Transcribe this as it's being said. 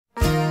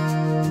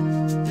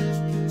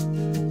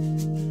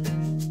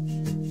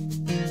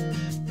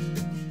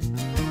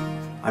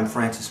I'm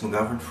Francis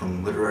McGovern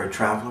from Literary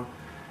Traveler,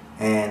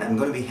 and I'm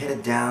going to be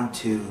headed down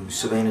to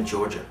Savannah,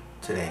 Georgia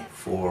today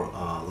for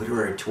a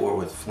literary tour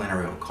with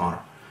Flannery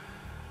O'Connor.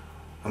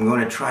 I'm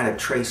going to try to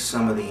trace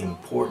some of the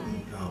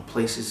important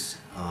places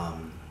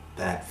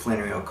that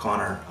Flannery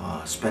O'Connor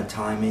spent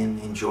time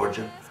in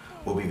Georgia.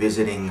 We'll be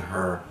visiting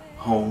her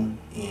home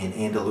in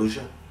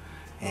Andalusia,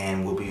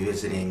 and we'll be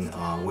visiting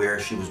where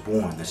she was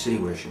born, the city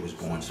where she was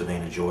born,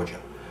 Savannah, Georgia.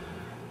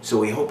 So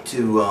we hope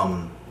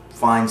to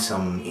find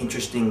some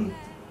interesting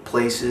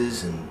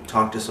places and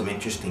talk to some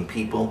interesting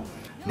people.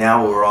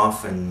 Now we're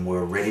off and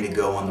we're ready to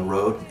go on the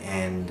road,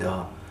 and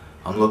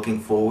I'm looking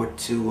forward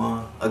to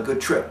a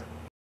good trip.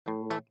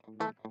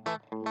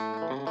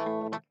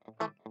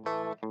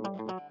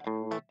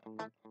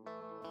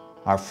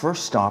 Our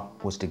first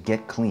stop was to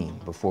get clean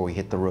before we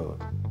hit the road.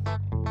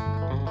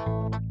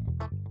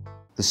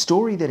 The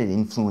story that had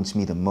influenced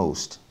me the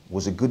most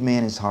was A Good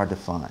Man is Hard to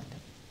Find.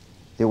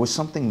 There was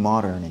something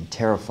modern and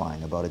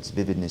terrifying about its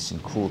vividness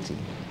and cruelty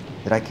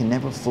that I can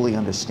never fully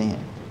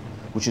understand,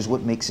 which is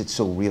what makes it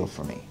so real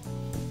for me.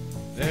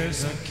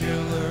 There's a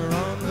killer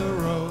on the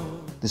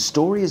road. The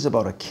story is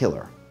about a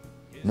killer,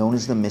 known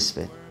as the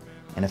Misfit,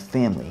 and a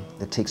family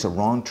that takes a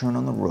wrong turn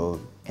on the road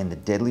and the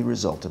deadly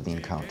result of the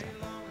encounter.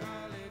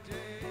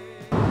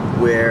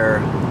 We're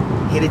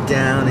headed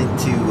down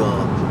into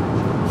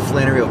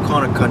Flannery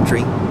O'Connor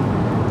country.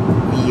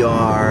 We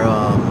are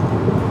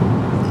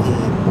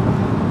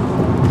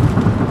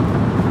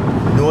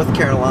in North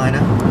Carolina,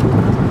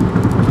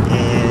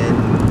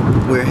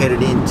 and we're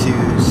headed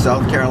into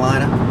South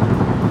Carolina.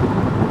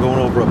 We're going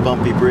over a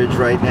bumpy bridge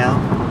right now,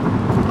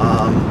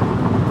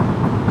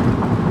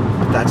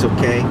 but that's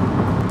okay.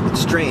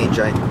 It's strange.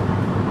 I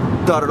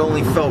thought it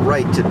only felt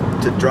right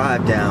to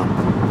drive down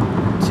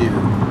to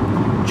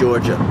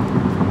Georgia,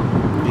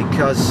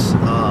 because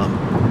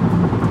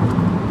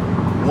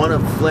one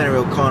of Flannery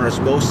O'Connor's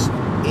most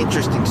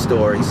interesting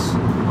stories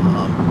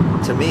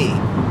to me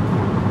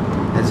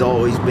has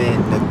always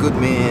been A Good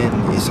Man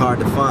is Hard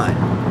to Find.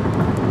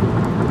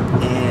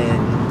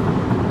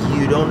 And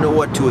you don't know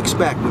what to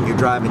expect when you're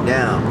driving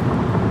down.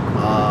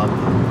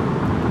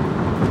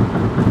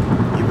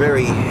 You're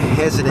very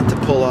hesitant to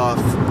pull off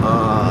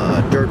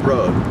a dirt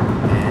road,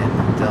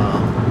 and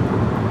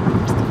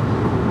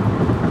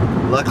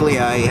luckily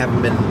I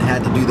haven't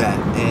had to do that,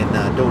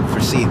 and don't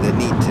foresee the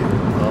need to.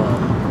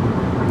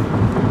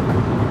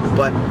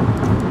 But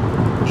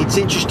it's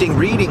interesting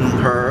reading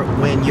her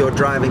when you're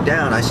driving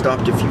down. I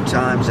stopped a few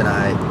times and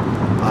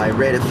I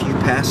read a few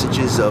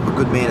passages of A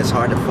Good Man is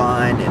Hard to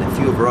Find and a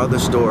few of her other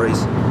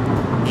stories,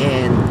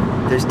 and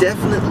there's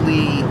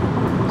definitely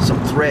some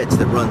threads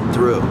that run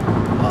through.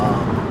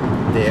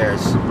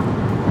 There's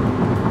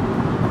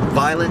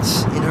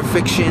violence in her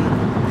fiction,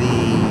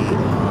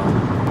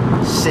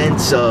 the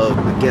sense of,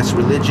 I guess,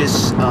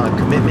 religious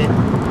commitment,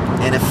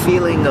 and a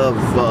feeling of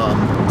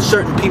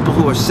certain people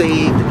who are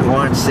saved and who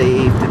aren't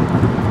saved. And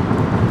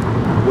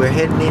we're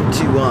heading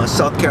into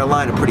South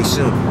Carolina pretty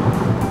soon.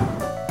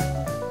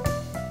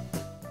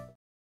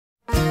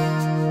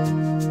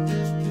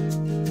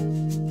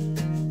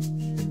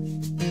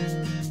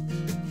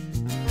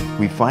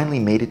 We finally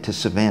made it to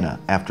Savannah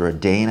after a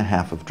day and a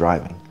half of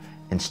driving,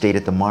 and stayed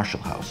at the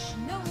Marshall House,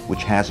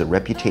 which has a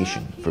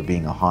reputation for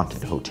being a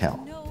haunted hotel.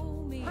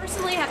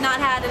 Personally, have not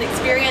had an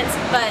experience,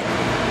 but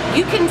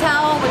you can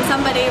tell when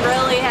somebody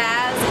really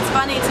has. It's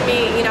funny to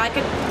me, you know, I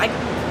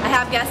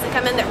have guests that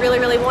come in that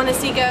really want to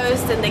see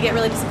ghosts, and they get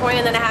really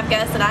disappointed, and then I have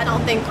guests that I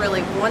don't think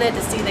really wanted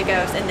to see the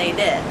ghost, and they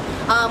did.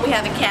 We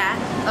have a cat,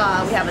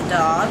 we have a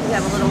dog, we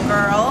have a little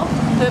girl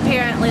who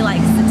apparently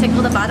likes to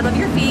tickle the bottom of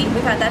your feet.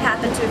 We've had that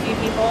happen to a few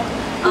people.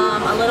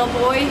 A little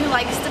boy who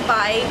likes to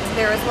bite.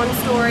 There was one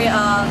story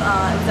of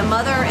the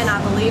mother, and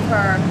I believe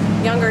her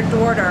younger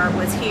daughter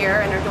was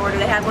here, and her daughter,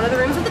 they had one of the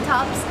rooms with the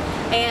tubs,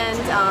 and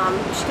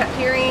she kept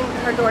hearing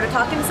her daughter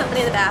talking to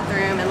somebody in the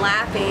bathroom and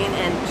laughing,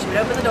 and she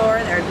would open the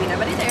door, there would be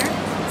nobody there.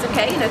 It's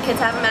okay, you know,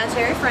 kids have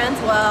imaginary friends.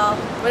 Well,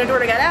 when her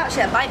daughter got out, she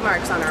had bite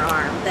marks on her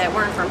arm that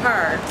weren't from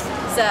her.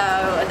 So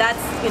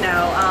that's, you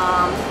know,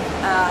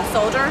 a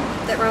soldier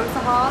that roams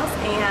the halls,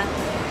 and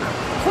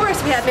of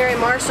course we have Mary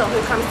Marshall who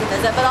comes to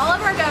visit, but all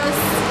of our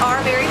ghosts are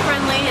very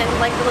friendly, and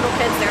like the little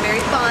kids, they're very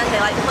fun, they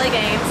like to play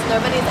games.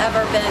 Nobody's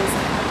ever been,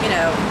 you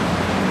know,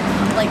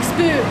 like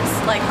spooks,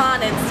 like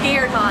haunted,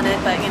 scared haunted,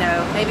 but you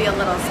know, maybe a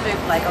little spooked,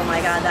 like, oh my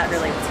god, that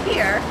really was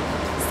here.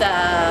 So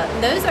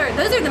those are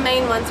the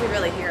main ones we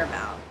really hear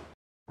about.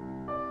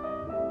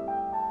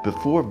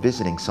 Before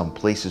visiting some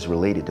places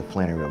related to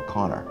Flannery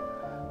O'Connor,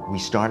 we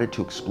started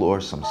to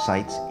explore some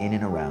sites in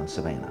and around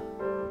Savannah.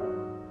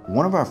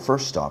 One of our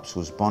first stops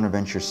was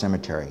Bonaventure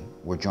Cemetery,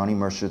 where Johnny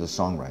Mercer, the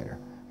songwriter,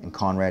 and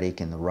Conrad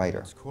Aiken, the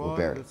writer, were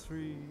buried.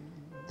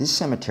 This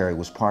cemetery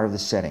was part of the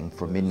setting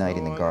for Midnight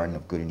in the Garden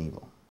of Good and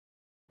Evil.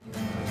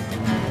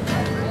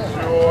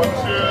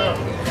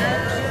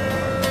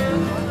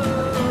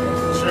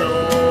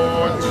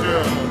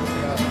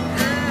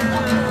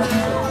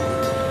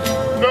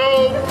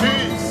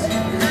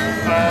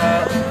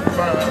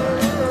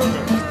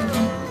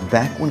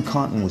 Back when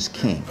cotton was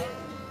king,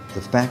 The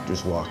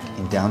Factor's Walk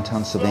in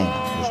downtown Savannah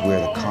was where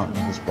the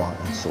cotton was bought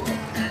and sold.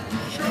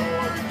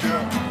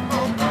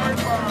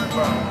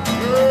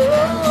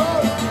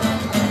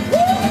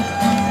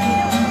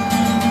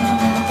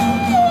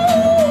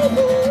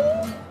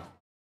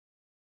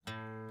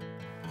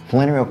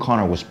 Flannery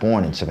O'Connor was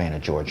born in Savannah,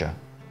 Georgia,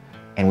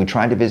 and we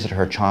tried to visit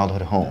her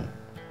childhood home,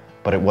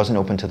 but it wasn't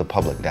open to the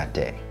public that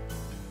day.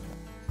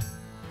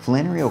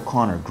 Flannery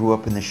O'Connor grew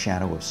up in the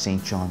shadow of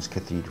St. John's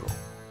Cathedral,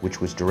 which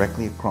was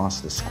directly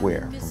across the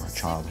square from her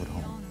childhood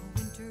home.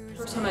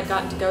 First time I'd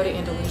gotten to go to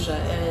Andalusia,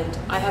 and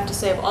I have to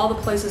say, of all the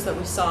places that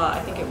we saw, I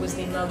think it was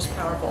the most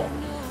powerful.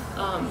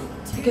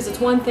 Because it's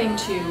one thing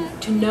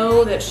to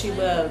know that she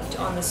lived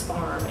on this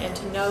farm and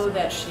to know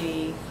that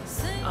she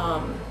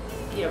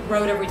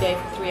rode every day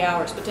for 3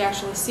 hours, but to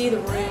actually see the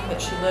room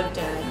that she lived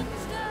in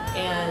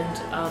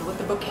and with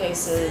the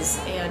bookcases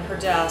and her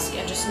desk,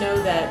 and just know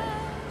that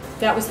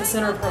that was the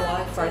center of her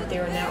life right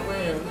there in that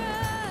room.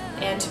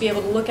 And to be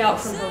able to look out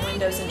from her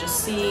windows and just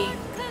see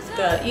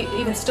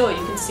even still,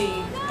 you can see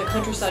the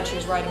countryside she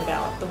was writing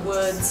about, the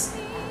woods,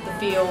 the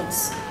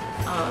fields,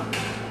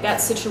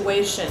 that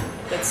situation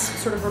that's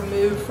sort of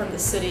removed from the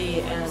city,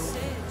 and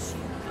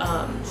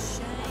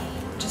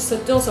just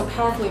still so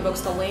powerfully evokes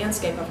the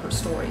landscape of her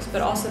stories,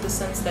 but also the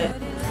sense that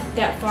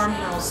that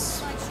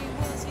farmhouse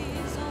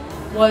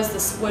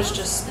was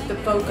just the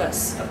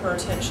focus of her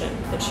attention,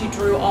 that she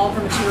drew all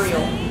her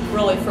material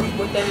really from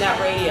within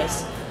that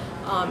radius.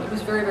 It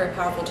was very, very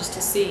powerful just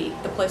to see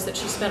the place that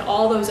she spent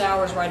all those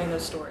hours writing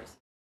those stories.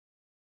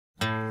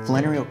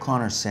 Flannery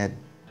O'Connor said,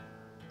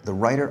 "The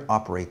writer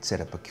operates at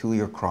a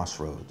peculiar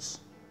crossroads,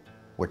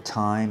 where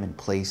time and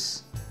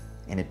place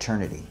and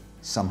eternity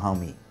somehow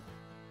meet."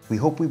 We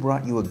hope we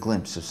brought you a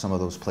glimpse of some of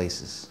those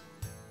places.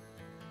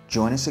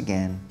 Join us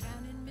again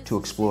to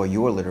explore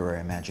your literary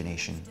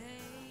imagination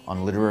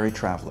on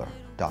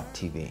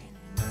literarytraveler.tv.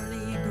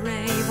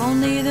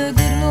 Only the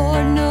good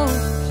Lord knows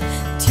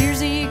tears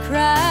he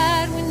cried.